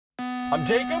I'm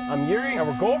Jacob. I'm Yuri. And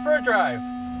we're going for a drive.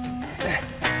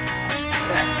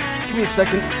 Give me a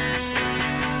second.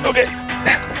 Okay.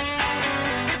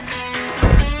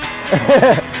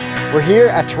 We're here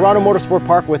at Toronto Motorsport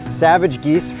Park with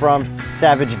Savagegeese from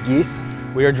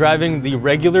Savagegeese. We are driving the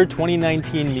regular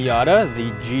 2019 Miata,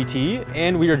 the GT,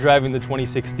 and we are driving the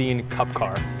 2016 Cup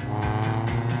car.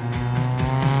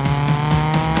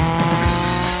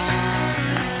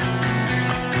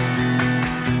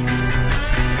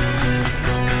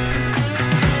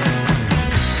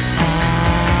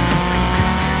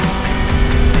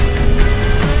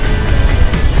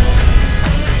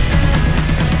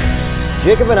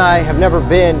 Jacob and I have never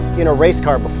been in a race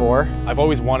car before. I've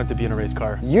always wanted to be in a race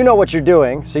car. You know what you're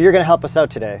doing, so you're gonna help us out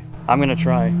today. I'm gonna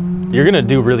try. You're gonna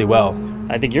do really well.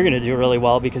 I think you're gonna do really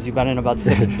well because you've been in about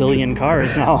 6 billion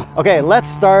cars now. Okay,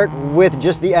 let's start with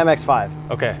just the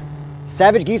MX-5. Okay.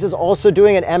 Savagegeese is also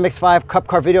doing an MX-5 Cup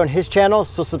car video on his channel,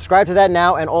 so subscribe to that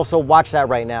now and also watch that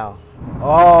right now.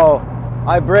 Oh,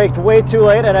 I braked way too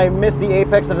late and I missed the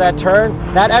apex of that turn.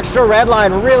 That extra red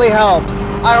line really helps.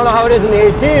 I don't know how it is in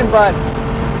the 18, but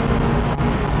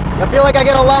I feel like I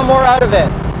get a lot more out of it.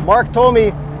 Mark told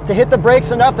me to hit the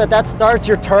brakes enough that starts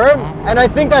your turn, and I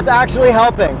think that's actually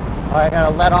helping. All right, I'm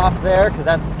gonna let off there because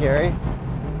that's scary.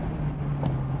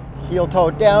 Heel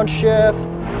toe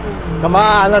downshift. Come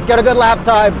on, let's get a good lap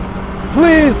time.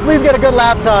 Please, please get a good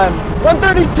lap time.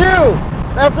 132,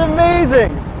 that's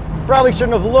amazing. Probably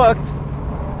shouldn't have looked,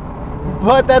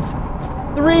 but that's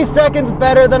 3 seconds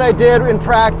better than I did in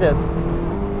practice.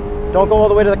 Don't go all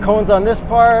the way to the cones on this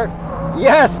part.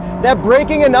 Yes, that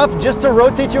braking enough just to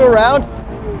rotate you around,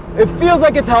 it feels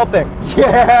like it's helping.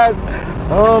 Yes,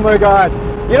 oh my God.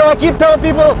 You know, I keep telling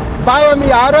people, buy a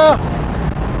Miata,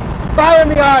 buy a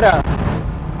Miata.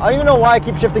 I don't even know why I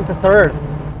keep shifting to third.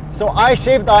 So I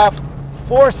shaved off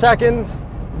 4 seconds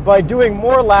by doing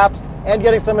more laps and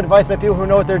getting some advice by people who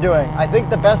know what they're doing. I think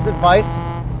the best advice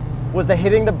was the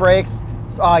hitting the brakes.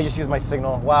 Oh, I just used my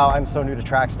signal. Wow, I'm so new to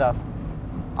track stuff.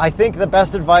 I think the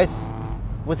best advice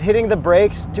was hitting the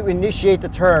brakes to initiate the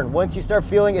turn. Once you start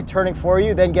feeling it turning for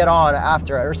you, then get on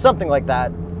after it, or something like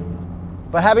that.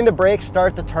 But having the brakes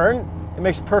start the turn, it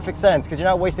makes perfect sense because you're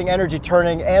not wasting energy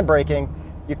turning and braking.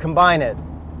 You combine it.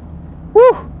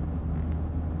 Whew!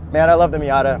 Man, I love the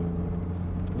Miata.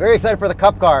 Very excited for the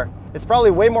Cup car. It's probably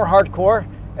way more hardcore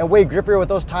and way grippier with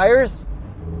those tires.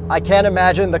 I can't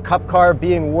imagine the Cup car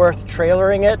being worth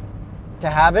trailering it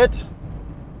to have it.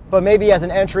 But maybe as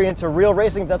an entry into real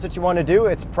racing, if that's what you want to do,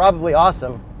 it's probably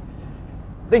awesome.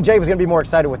 I think Jake was going to be more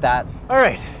excited with that. All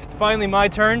right, it's finally my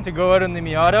turn to go out in the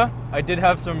Miata. I did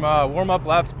have some warm-up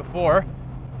laps before.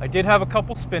 I did have a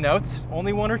couple spin-outs,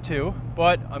 only 1 or 2,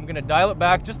 but I'm going to dial it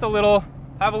back just a little,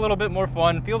 have a little bit more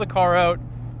fun, feel the car out,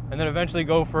 and then eventually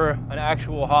go for an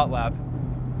actual hot lap.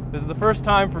 This is the first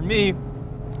time for me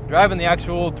driving the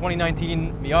actual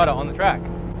 2019 Miata on the track.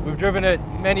 We've driven it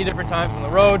many different times on the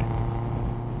road.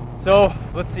 So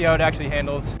let's see how it actually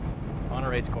handles on a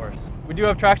race course. We do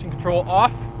have traction control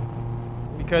off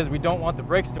because we don't want the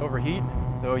brakes to overheat.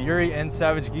 So Yuri and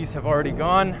Savagegeese have already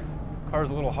gone. Car's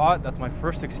a little hot. That's my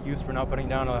first excuse for not putting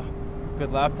down a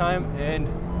good lap time. And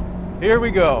here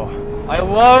we go. I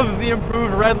love the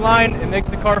improved red line. It makes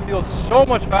the car feel so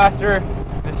much faster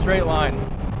in a straight line.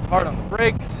 Hard on the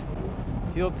brakes.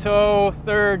 Heel toe,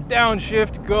 third,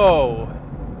 downshift, go.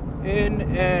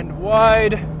 In and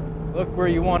wide. Look where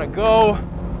you want to go.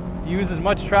 Use as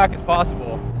much track as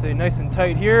possible. Stay nice and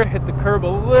tight here. Hit the curb a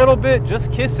little bit.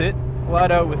 Just kiss it. Flat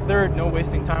out with third. No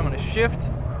wasting time on a shift.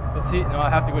 Let's see. No, I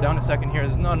have to go down a second here.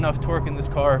 There's not enough torque in this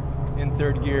car in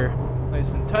third gear.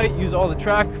 Nice and tight. Use all the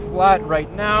track. Flat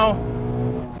right now.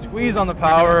 Squeeze on the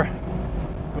power.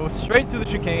 Go straight through the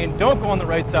chicane. Don't go on the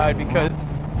right side because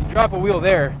you drop a wheel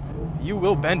there, you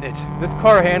will bend it. This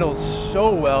car handles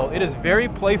so well. It is very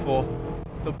playful.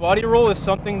 The body roll is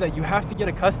something that you have to get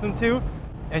accustomed to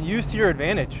and use to your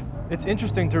advantage. It's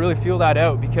interesting to really feel that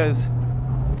out because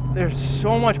there's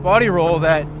so much body roll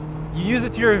that you use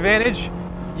it to your advantage,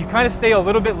 you kind of stay a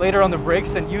little bit later on the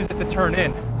brakes and use it to turn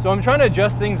in. So I'm trying to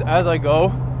adjust things as I go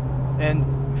and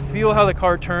feel how the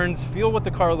car turns, feel what the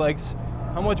car likes,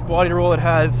 how much body roll it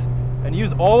has, and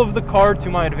use all of the car to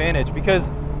my advantage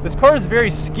because this car is very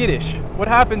skittish. What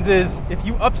happens is if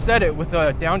you upset it with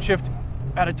a downshift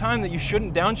at a time that you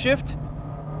shouldn't downshift,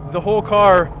 the whole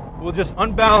car will just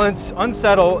unbalance,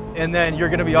 unsettle, and then you're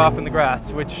gonna be off in the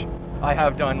grass, which I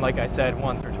have done, like I said,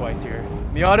 once or twice here.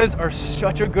 Miatas are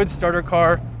such a good starter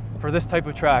car for this type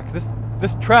of track. This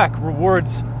track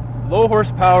rewards low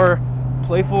horsepower,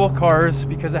 playful cars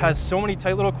because it has so many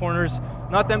tight little corners,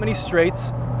 not that many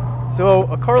straights. So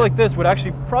a car like this would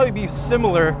actually probably be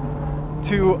similar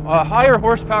to a higher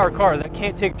horsepower car that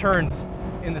can't take turns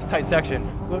in this tight section.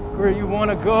 Look where you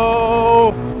want to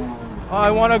go.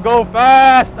 I want to go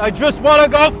fast. I just want to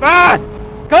go fast.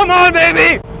 Come on,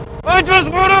 baby. I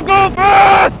just want to go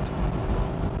fast.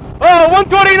 Oh,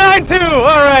 129.2. All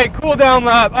right, cool down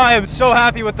lap. I am so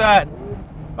happy with that.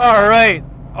 All right,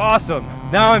 awesome.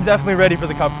 Now I'm definitely ready for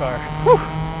the Cup car. Whew.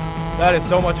 That is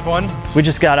so much fun. We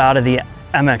just got out of the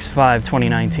MX-5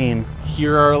 2019.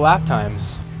 Here are our lap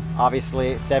times.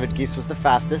 Obviously, Savagegeese was the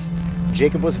fastest.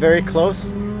 Jakub was very close.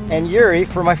 And Yuri,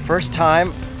 for my first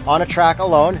time on a track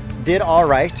alone, did all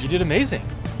right. You did amazing.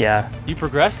 Yeah. You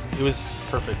progressed. It was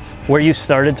perfect. Where you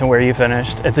started to where you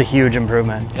finished, it's a huge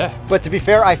improvement. Yeah. But to be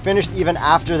fair, I finished even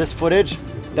after this footage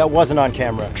that wasn't on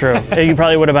camera. True. You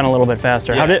probably would have been a little bit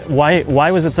faster. Yeah.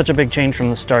 Why was it such a big change from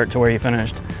the start to where you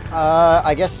finished?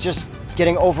 I guess just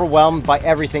getting overwhelmed by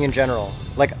everything in general.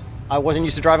 Like, I wasn't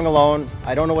used to driving alone.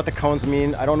 I don't know what the cones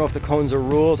mean. I don't know if the cones are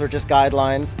rules or just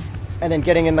guidelines. And then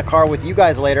getting in the car with you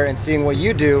guys later and seeing what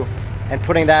you do and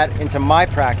putting that into my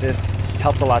practice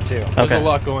helped a lot too. There's a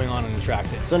lot going on in the track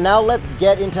day. So now let's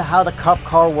get into how the Cup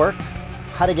car works,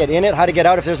 how to get in it, how to get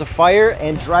out if there's a fire,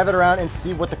 and drive it around and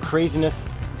see what the craziness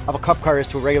of a Cup car is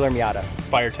to a regular Miata.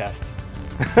 Fire test.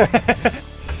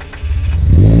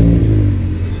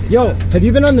 Yo, have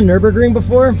you been on the Nürburgring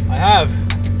before? I have,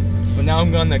 but now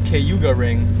I'm on the Cayuga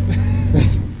ring.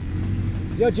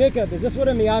 Yo, Jakub, is this what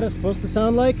a Miata is supposed to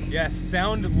sound like? Yes,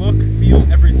 sound, look,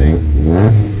 feel, everything.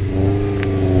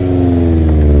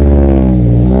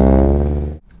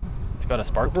 It's got a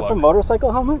spark Is this plug. a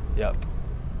motorcycle helmet? Yep.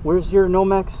 Where's your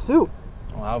Nomex suit?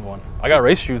 I don't have one. I got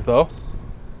race shoes though.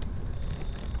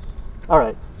 All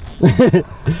right.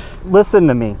 Listen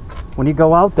to me. When you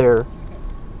go out there,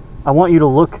 I want you to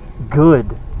look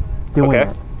good doing it.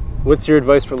 What's your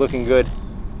advice for looking good?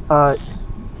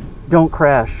 Don't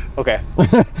crash. Okay.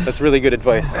 That's really good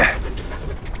advice.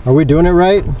 Are we doing it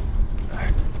right?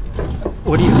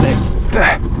 What do you think?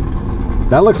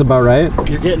 That looks about right.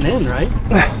 You're getting in, right?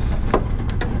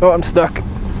 Oh, I'm stuck.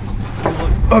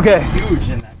 Okay. Huge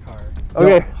in that car.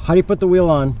 Okay. How do you put the wheel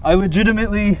on? I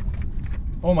legitimately,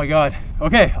 oh my God.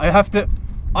 Okay,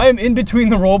 I am in between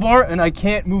the roll bar and I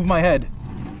can't move my head.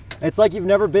 It's like you've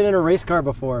never been in a race car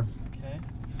before. Okay.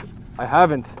 I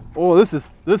haven't. Oh, this is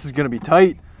gonna be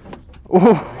tight.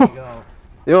 Oh. There you go.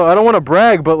 Yo, I don't want to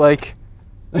brag, but like,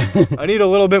 I need a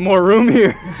little bit more room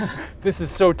here. This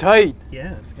is so tight.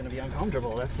 Yeah, it's gonna be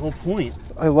uncomfortable. That's the whole point.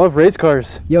 I love race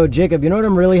cars. Yo, Jakub, you know what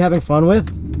I'm really having fun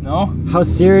with? No? How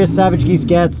serious Savagegeese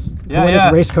gets when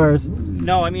it's race cars.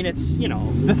 No, I mean, it's, you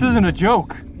know. This isn't a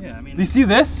joke. Yeah, I mean. Do you see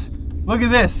this? Look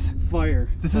at this. Fire.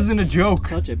 This isn't a joke.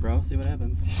 Touch it, bro. See what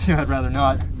happens. I'd rather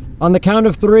not. On the count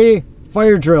of 3,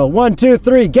 fire drill. 1, 2,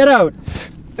 3, get out.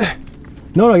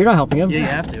 No, you're not helping him. Yeah, you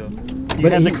have to. You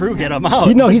But have he- the crew get him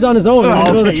out. No, he's on his own in the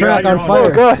middle of the okay, you're track on on your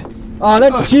own. fire. Oh God. Oh,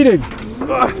 that's cheating.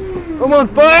 I'm on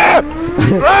fire!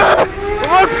 I'm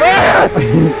on fire!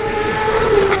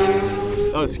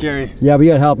 That was scary. Yeah, we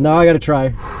got help. Now I gotta try.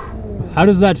 How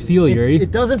does that feel, Yuri?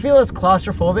 It doesn't feel as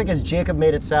claustrophobic as Jakub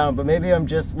made it sound, but maybe I'm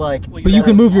just like... But you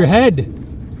can move your head.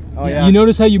 Oh, yeah. You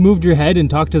notice how you moved your head and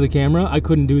talked to the camera? I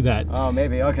couldn't do that. Oh,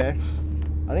 maybe. Okay.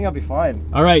 I think I'll be fine.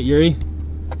 All right, Yuri.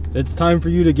 It's time for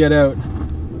you to get out.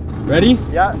 Ready?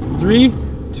 Yeah. 3,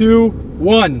 2,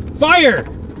 1. Fire!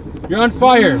 You're on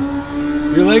fire.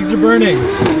 Your legs are burning.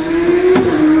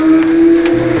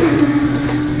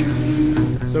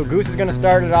 So Goose is gonna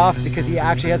start it off because he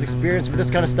actually has experience with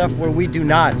this kind of stuff where we do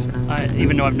not.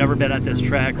 Even though I've never been at this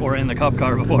track or in the Cup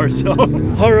car before, so.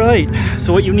 All right,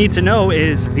 so what you need to know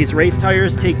is these race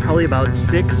tires take probably about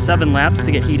 6-7 laps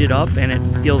to get heated up, and it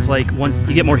feels like once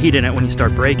you get more heat in it when you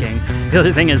start braking. The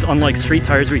other thing is, unlike street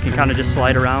tires where you can kind of just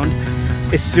slide around,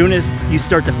 as soon as you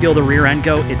start to feel the rear end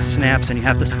go, it snaps and you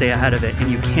have to stay ahead of it, and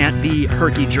you can't be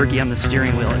herky-jerky on the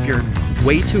steering wheel. If you're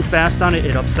way too fast on it,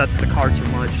 it upsets the car too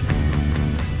much.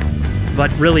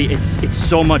 But really, it's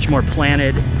so much more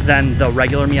planted than the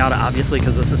regular Miata, obviously,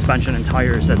 because of the suspension and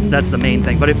tires. That's the main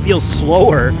thing. But it feels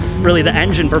slower. Really, the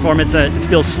engine performance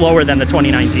feels slower than the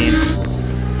 2019.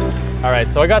 All right,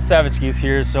 so I got Savagegeese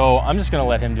here, so I'm just gonna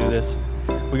let him do this.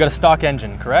 We got a stock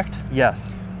engine, correct?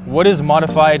 Yes. What is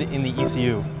modified in the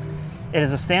ECU? It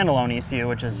is a standalone ECU,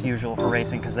 which is usual for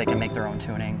racing because they can make their own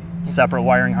tuning. Separate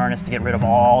wiring harness to get rid of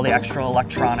all the extra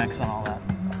electronics and all that.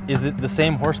 Is it the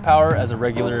same horsepower as a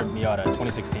regular Miata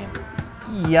 2016?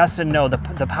 Yes and no.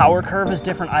 The power curve is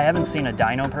different. I haven't seen a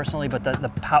dyno personally, but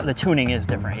the tuning is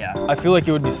different, yeah. I feel like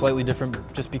it would be slightly different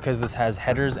just because this has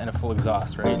headers and a full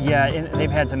exhaust, right? Yeah,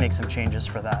 they've had to make some changes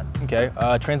for that. Okay,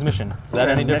 transmission. Is that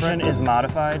any different? Transmission is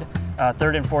modified.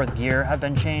 Third and fourth gear have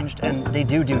been changed, and they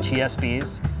do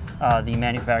TSBs. The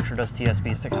manufacturer does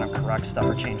TSBs to kind of correct stuff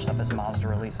or change stuff as Mazda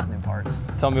releases new parts.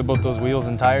 Tell me about those wheels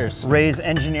and tires. Ray's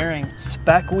Engineering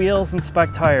spec wheels and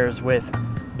spec tires with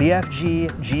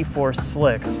BFG G-Force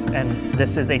slicks, and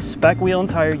this is a spec wheel and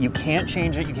tire. You can't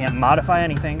change it, you can't modify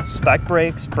anything. Spec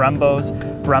brakes, Brembos,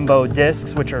 Brembo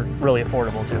discs, which are really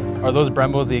affordable too. Are those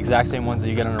Brembos the exact same ones that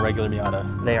you get on a regular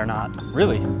Miata? They are not.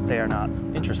 Really? They are not.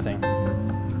 Interesting.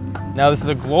 Now this is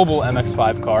a global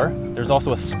MX-5 car. There's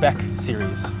also a spec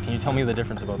series. Can you tell me the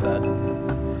difference about that?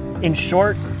 In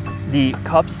short, the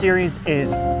Cup series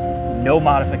is no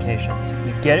modifications.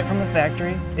 You get it from the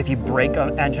factory. If you break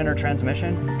an engine or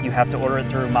transmission, you have to order it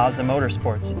through Mazda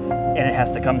Motorsports, and it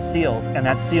has to come sealed. And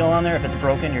that seal on there, if it's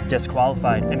broken, you're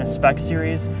disqualified. In a spec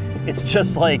series, it's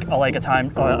just like a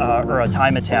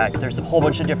time attack. There's a whole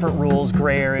bunch of different rules,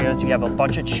 gray areas. You have a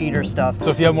bunch of cheater stuff. So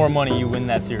if you have more money, you win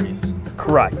that series.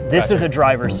 Correct. This Gotcha. is a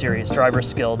driver series. Driver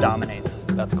skill dominates.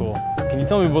 That's cool. Can you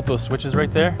tell me about those switches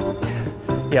right there?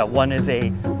 Yeah, one is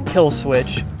a kill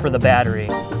switch for the battery.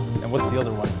 And what's the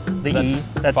other one? The E,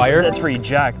 that's fire? That's for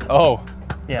eject. Oh.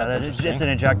 Yeah, it's an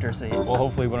ejector seat. Well,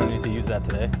 hopefully we don't need to use that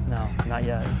today. No, not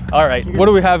yet. All right, what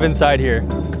do we have inside here?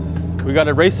 We got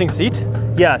a racing seat.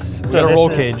 Yes. We got a roll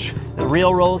cage. The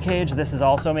real roll cage. This is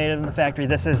also made in the factory.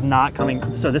 This is not coming,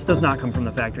 so this does not come from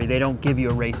the factory. They don't give you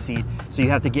a race seat, so you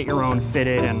have to get your own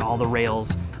fitted and all the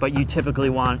rails. But you typically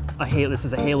want a halo. This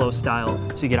is a halo style,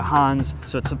 so you get a Hans,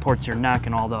 so it supports your neck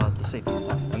and all the safety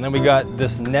stuff. And then we got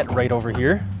this net right over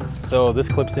here. So this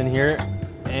clips in here,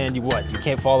 and you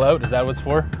can't fall out? Is that what it's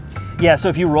for? Yeah. So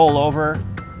if you roll over,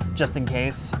 just in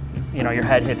case, you know, your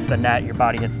head hits the net, your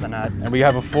body hits the net. And we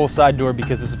have a full side door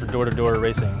because this is for door-to-door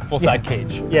racing. Full side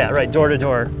cage. Yeah, right, door to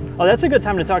door. Oh, that's a good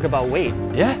time to talk about weight.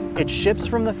 Yeah. It ships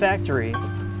from the factory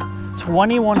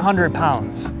 2,100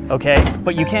 pounds, okay?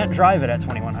 But you can't drive it at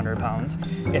 2,100 pounds.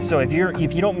 So if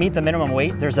you don't meet the minimum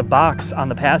weight, there's a box on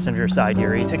the passenger side,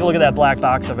 Yuri. Take a look at that black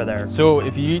box over there. So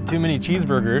if you eat too many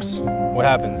cheeseburgers, what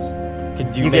happens?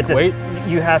 Do you make weight?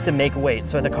 You have to make weight.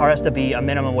 So the car has to be a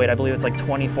minimum weight. I believe it's like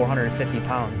 2,450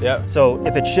 pounds. Yeah. So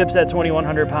if it ships at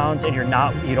 2,100 pounds and you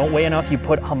don't weigh enough, you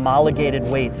put homologated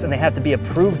weights, and they have to be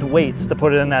approved weights to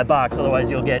put it in that box.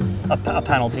 Otherwise, you'll get a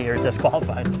penalty or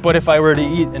disqualified. But if I were to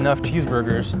eat enough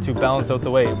cheeseburgers to balance out the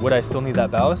weight, would I still need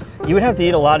that ballast? You would have to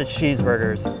eat a lot of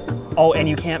cheeseburgers. Oh, and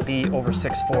you can't be over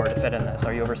 6'4" to fit in this.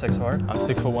 Are you over 6'4"? I'm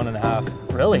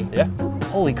 6'1.5". Really? Yeah.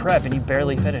 Holy crap, and you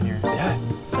barely fit in here. Yeah.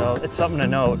 So it's something to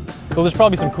note. So there's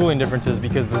probably some cooling differences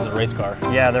because this is a race car.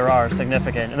 Yeah, there are,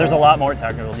 significant. And there's a lot more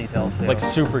technical details too. Like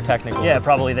super technical. Yeah,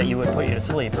 probably that you would put you to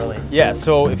sleep, really. Yeah,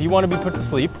 so if you want to be put to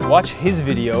sleep, watch his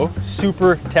video,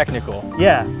 super technical.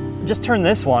 Yeah, just turn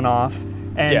this one off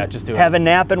and Yeah, just do it. have a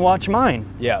nap and watch mine.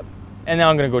 Yeah. And now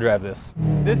I'm gonna go drive this.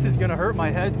 This is gonna hurt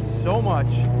my head so much.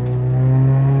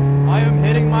 I am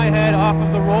hitting my head off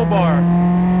of the roll bar.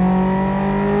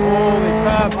 Holy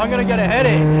crap, I'm gonna get a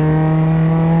headache.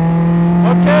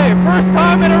 Okay, first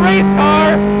time in a race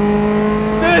car.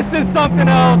 This is something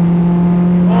else.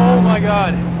 Oh my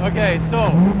God. Okay,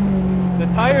 so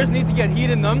the tires need to get heat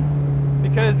in them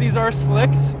because these are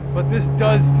slicks, but this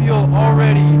does feel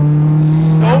already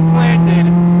so planted.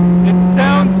 It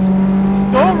sounds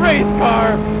so race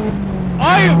car.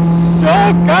 I am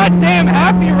so goddamn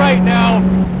happy right now.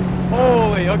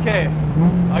 Holy, okay.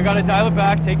 I gotta dial it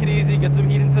back, take it easy, get some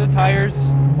heat into the tires.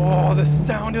 Oh, the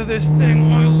sound of this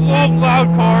thing. I love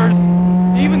loud cars.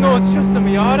 Even though it's just a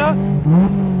Miata.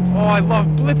 Oh, I love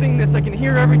blipping this. I can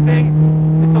hear everything.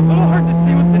 It's a little hard to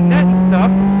see with the net and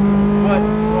stuff, but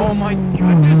oh my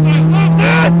goodness, I love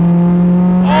this!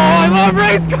 Oh, I love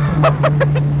race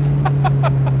cars!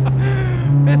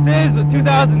 This is the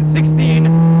 2016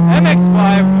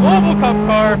 MX-5 Global Cup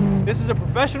car. This is a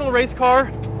professional race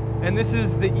car, and this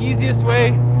is the easiest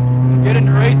way to get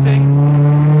into racing.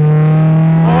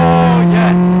 Oh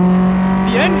yes,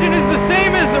 the engine is the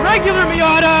same as the regular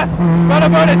Miata. Got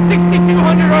about a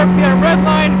 6,200 RPM red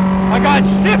line. I got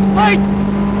shift lights.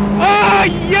 Ah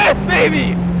yes,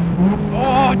 baby!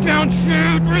 Oh,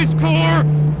 downshift, race car.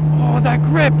 Oh, that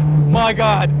grip. My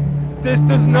God, this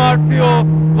does not feel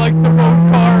like the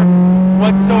road car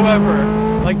whatsoever.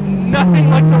 Like nothing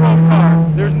like the road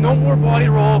car. There's no more body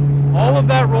roll. All of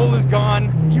that roll is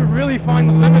gone. You really find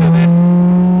the limit of this.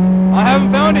 I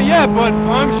haven't found it yet, but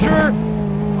I'm sure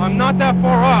I'm not that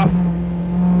far off.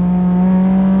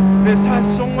 This has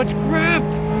so much grip.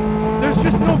 There's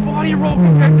just no body roll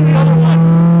compared to the other one.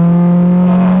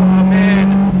 Oh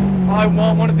man, I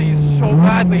want one of these so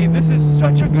badly. This is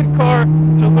such a good car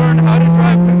to learn how to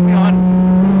drive quickly on.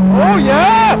 Oh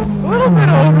yeah, a little bit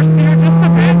of oversteer, just a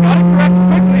bit. Gotta correct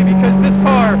quickly because this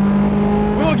car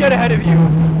will get ahead of you.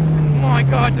 My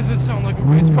God, does this sound like a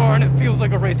race car, and it feels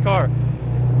like a race car.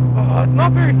 It's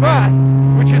not very fast,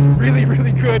 which is really,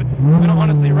 really good. And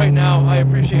honestly, right now, I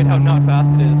appreciate how not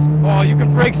fast it is. Oh, you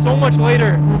can brake so much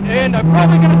later. And I'm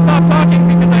probably going to stop talking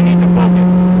because I need to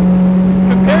focus.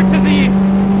 Compared to the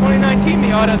 2019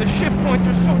 Miata, the shift points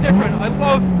are so different. I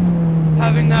love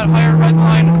having that higher red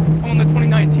line on the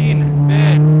 2019.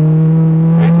 Man,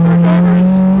 race car drivers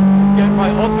get my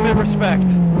ultimate respect.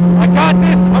 I got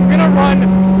this. I'm going to run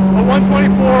a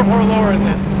 124 or lower in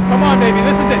this. Come on, baby.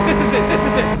 This is it. This is it. This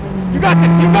is it. You got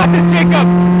this. You got this, Jacob.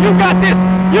 You got this.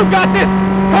 You got this.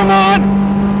 Come on.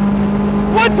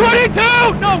 122.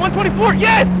 No, 124.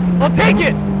 Yes. I'll take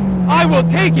it. I will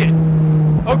take it.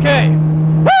 Okay.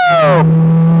 Woo!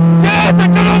 Yes, I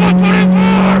did a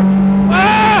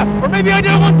 124. Or maybe I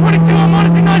did a 122. I'm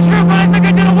honestly not sure, but I think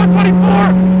I did a 124.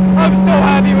 I'm so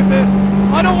happy with this.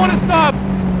 I don't want to stop.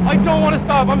 I don't want to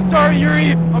stop. I'm sorry,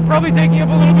 Yuri. I'm probably taking up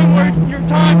a little bit more of your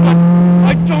time, but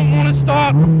I don't want to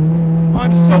stop.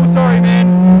 I'm so sorry,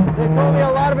 man. They told me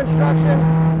a lot of instructions.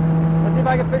 Let's see if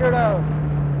I can figure it out.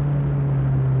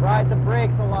 Ride the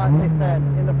brakes a lot, they said,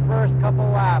 in the first couple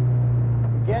laps.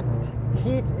 Get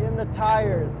heat in the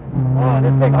tires. Oh,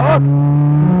 this thing hooks.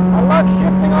 I love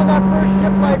shifting on that first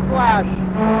shift light flash.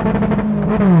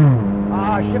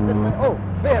 Shifted. Oh,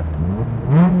 fifth.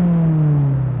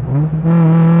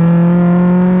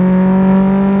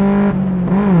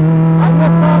 I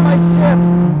missed all my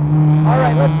shifts. All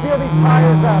right, let's feel these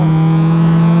tires out.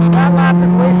 That lap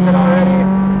is wasted already.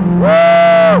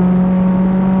 Woo!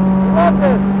 Love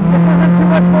this. This isn't too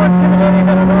much more intimidating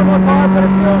than a normal car, but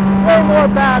it feels way more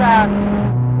badass.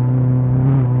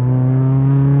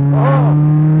 Oh,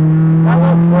 that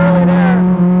little squirrely there.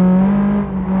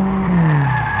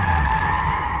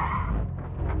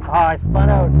 I spun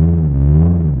out,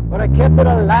 but I kept it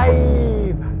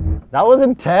alive. That was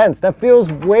intense. That feels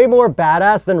way more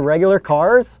badass than regular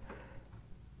cars,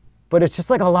 but it's just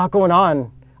like a lot going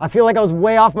on. I feel like I was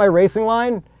way off my racing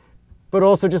line, but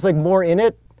also just like more in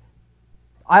it.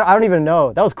 I don't even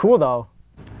know. That was cool though.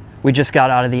 We just got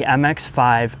out of the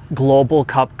MX-5 Global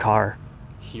Cup car.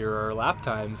 Here are lap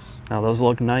times. Oh, those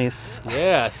look nice.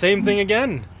 Yeah, same thing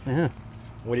again. Yeah.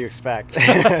 What do you expect?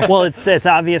 Well, it's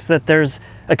obvious that there's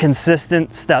a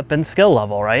consistent step in skill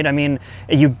level, right? I mean,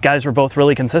 you guys were both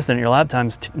really consistent in your lap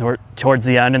times towards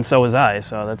the end, and so was I,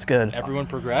 so that's good. Everyone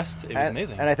progressed. It was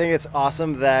amazing. And I think it's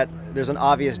awesome that there's an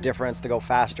obvious difference to go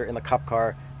faster in the Cup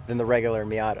car than the regular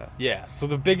Miata. Yeah, so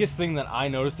the biggest thing that I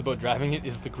noticed about driving it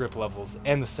is the grip levels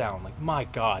and the sound. Like, my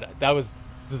God, that was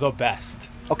the best.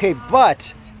 Okay,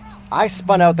 but I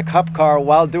spun out the Cup car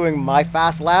while doing my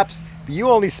fast laps. You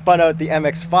only spun out the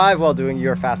MX-5 while doing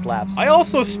your fast laps. I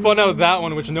also spun out that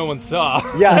one, which no one saw.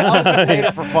 Yeah, I was just made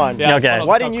it for fun. Yeah, okay.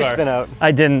 Why didn't you spin out?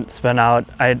 I didn't spin out.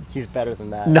 He's better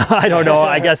than that. No, I don't know.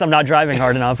 I guess I'm not driving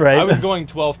hard enough, right? I was going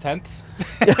 12/10ths.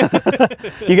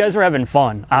 You guys were having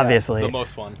fun, obviously. The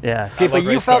most fun. Yeah. Okay, but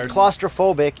you felt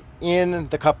claustrophobic in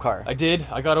the Cup car. I did.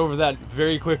 I got over that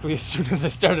very quickly as soon as I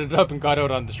started it up and got out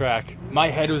on the track. My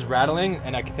head was rattling,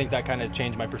 and I think that kind of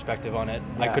changed my perspective on it.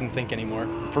 Yeah. I couldn't think anymore.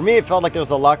 For me, it felt like there was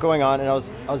a lot going on, and I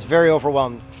was very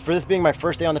overwhelmed. For this being my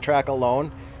first day on the track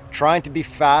alone, trying to be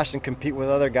fast and compete with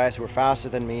other guys who were faster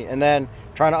than me, and then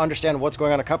trying to understand what's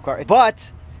going on in a Cup car.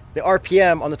 But the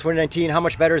RPM on the 2019, how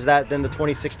much better is that than the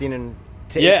 2016 and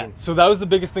 18? Yeah, so that was the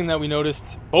biggest thing that we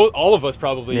noticed, all of us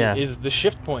probably, yeah, is the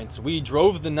shift points. We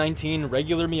drove the 19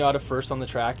 regular Miata first on the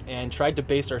track and tried to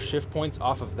base our shift points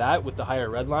off of that with the higher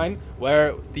red line,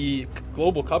 where the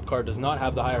Global Cup car does not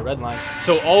have the higher red lines.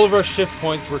 So all of our shift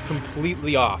points were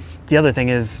completely off. The other thing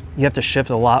is you have to shift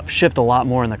a lot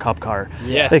more in the Cup car.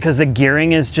 Yes. Because the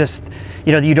gearing is just,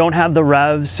 you know, you don't have the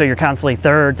revs, so you're constantly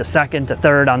third to second to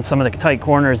third on some of the tight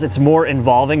corners. It's more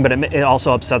involving, but it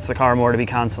also upsets the car more to be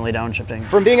constantly downshifting.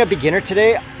 From being a beginner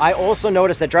today, I also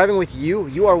noticed that driving with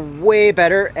you are way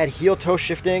better at heel-toe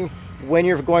shifting when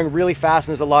you're going really fast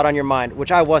and there's a lot on your mind,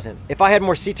 which I wasn't. If I had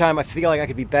more seat time, I feel like I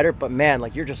could be better, but man,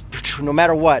 like you're just, no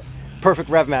matter what,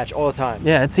 perfect rev match all the time.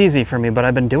 Yeah, it's easy for me, but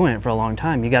I've been doing it for a long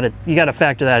time. You gotta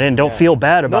factor that in. Don't feel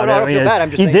bad about it. No, I don't feel bad.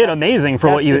 I'm just you saying did amazing for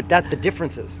what you. That's the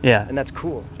differences. Yeah, and that's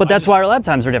cool. But that's why our lap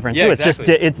times are different too. Yeah, it's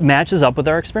exactly. just it matches up with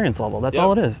our experience level. That's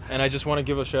all it is. And I just want to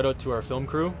give a shout out to our film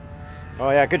crew. Oh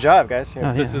yeah, good job, guys. Here.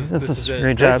 Oh, This yeah, is a it.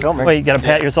 great job. filming. Wait, you gotta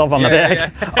pat yourself on the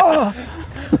back. Oh.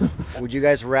 Would you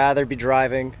guys rather be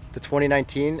driving the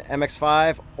 2019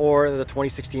 MX-5 or the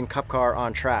 2016 Cup car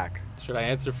on track? Should I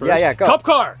answer first? Yeah, go. Cup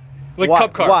car! Like Why?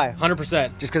 Cup car. Why?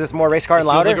 100%. Just because it's more race car and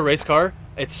It feels louder? like a race car.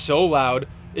 It's so loud.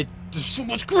 There's so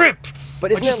much grip.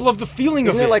 But I just love the feeling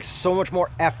of it. Isn't it like so much more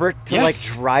effort to like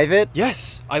drive it?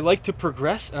 Yes, I like to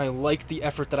progress, and I like the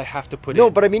effort that I have to put in.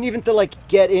 No, but I mean even to like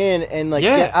get in and like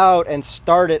get out and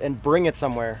start it and bring it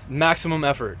somewhere. Maximum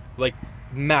effort, like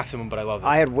maximum, but I love it.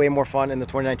 I had way more fun in the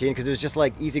 2019 because it was just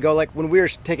like easy go. Like when we were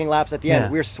taking laps at the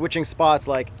end, we were switching spots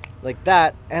like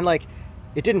that, and like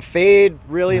it didn't fade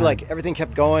really. Like everything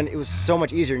kept going. It was so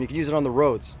much easier, and you could use it on the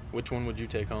roads. Which one would you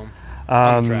take home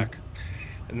on the track,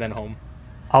 and then home?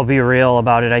 I'll be real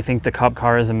about it. I think the Cup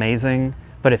car is amazing,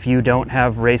 but if you don't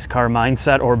have race car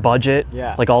mindset or budget,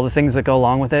 like all the things that go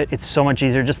along with it, it's so much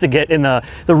easier just to get in the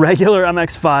regular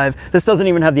MX-5. This doesn't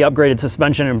even have the upgraded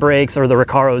suspension and brakes or the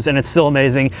Recaros, and it's still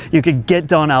amazing. You could get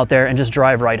done out there and just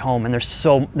drive right home, and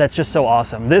that's just so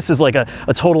awesome. This is like a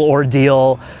total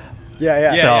ordeal.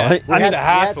 It's a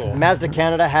hassle. Mazda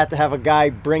Canada had to have a guy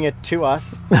bring it to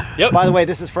us. By the way,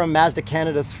 this is from Mazda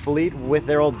Canada's fleet with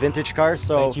their old vintage cars.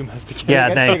 So thank you, Mazda Canada.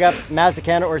 Yeah, thanks. Big ups Mazda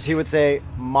Canada, or as he would say,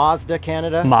 Mazda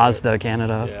Canada. Mazda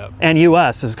Canada. And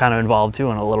US is kind of involved too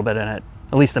in a little bit in it,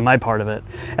 at least in my part of it.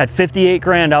 At 58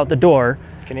 grand out the door.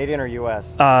 Canadian or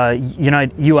US?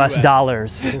 US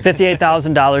dollars.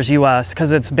 $58,000 US,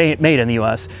 because it's made in the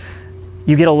US.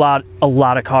 You get a lot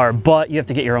of car, but you have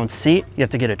to get your own seat, you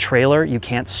have to get a trailer, you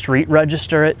can't street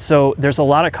register it, so there's a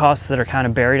lot of costs that are kind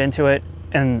of buried into it,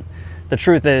 and the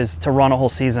truth is, to run a whole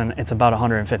season, it's about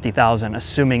 $150,000,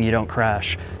 assuming you don't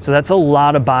crash. So that's a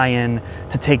lot of buy-in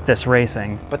to take this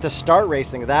racing. But to start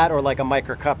racing that, or like a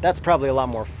Micro Cup, that's probably a lot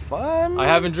more fun. I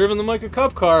haven't driven the Micro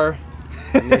Cup car.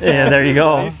 Yeah, there you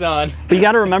go. Nissan. But you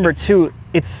got to remember too,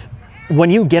 when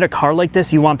you get a car like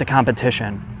this, you want the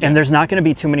competition. And there's not going to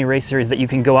be too many race series that you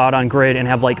can go out on grid and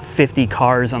have like 50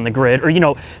 cars on the grid.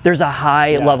 Or, there's a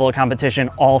high level of competition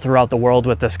all throughout the world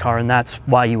with this car, and that's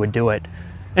why you would do it.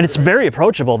 And it's very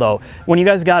approachable though. When you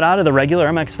guys got out of the regular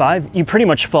MX-5, you pretty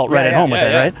much felt right at home with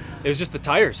it, right? It was just the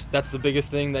tires. That's the biggest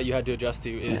thing that you had to adjust to,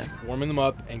 is warming them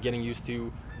up and getting used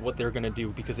to what they're going to do,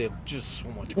 because they have just so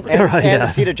much grip. And the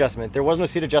seat adjustment. There was no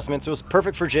seat adjustment, so it was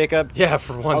perfect for Jacob. Yeah,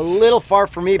 for once. A little far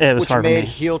for me, which made me.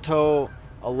 heel toe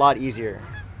a lot easier.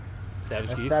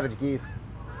 Savagegeese. Savagegeese.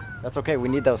 That's okay, we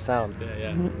need those sounds.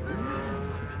 Yeah.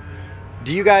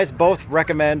 Do you guys both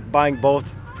recommend buying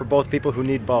both for both people who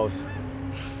need both?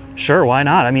 Sure, why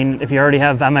not? I mean, if you already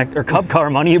have MX or Cup car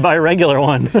money, you buy a regular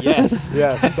one. Yes.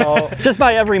 So just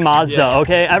buy every Mazda,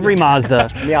 okay? Every Mazda.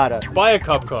 Miata. Buy a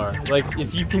Cup car. Like,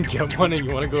 if you can get one and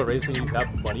you want to go racing, you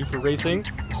have money for racing,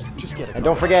 just get it. And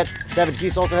don't forget,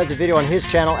 Savagegeese also has a video on his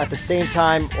channel at the same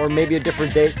time, or maybe a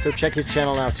different date, so check his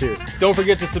channel now too. Don't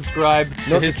forget to subscribe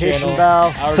to his channel.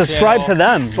 Bell. Subscribe to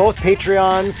them. Both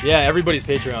Patreons. Yeah, everybody's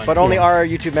Patreon. But only our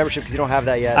YouTube membership, because you don't have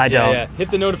that yet. I don't. Yeah.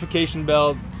 Hit the notification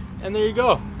bell, and there you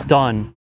go. Done.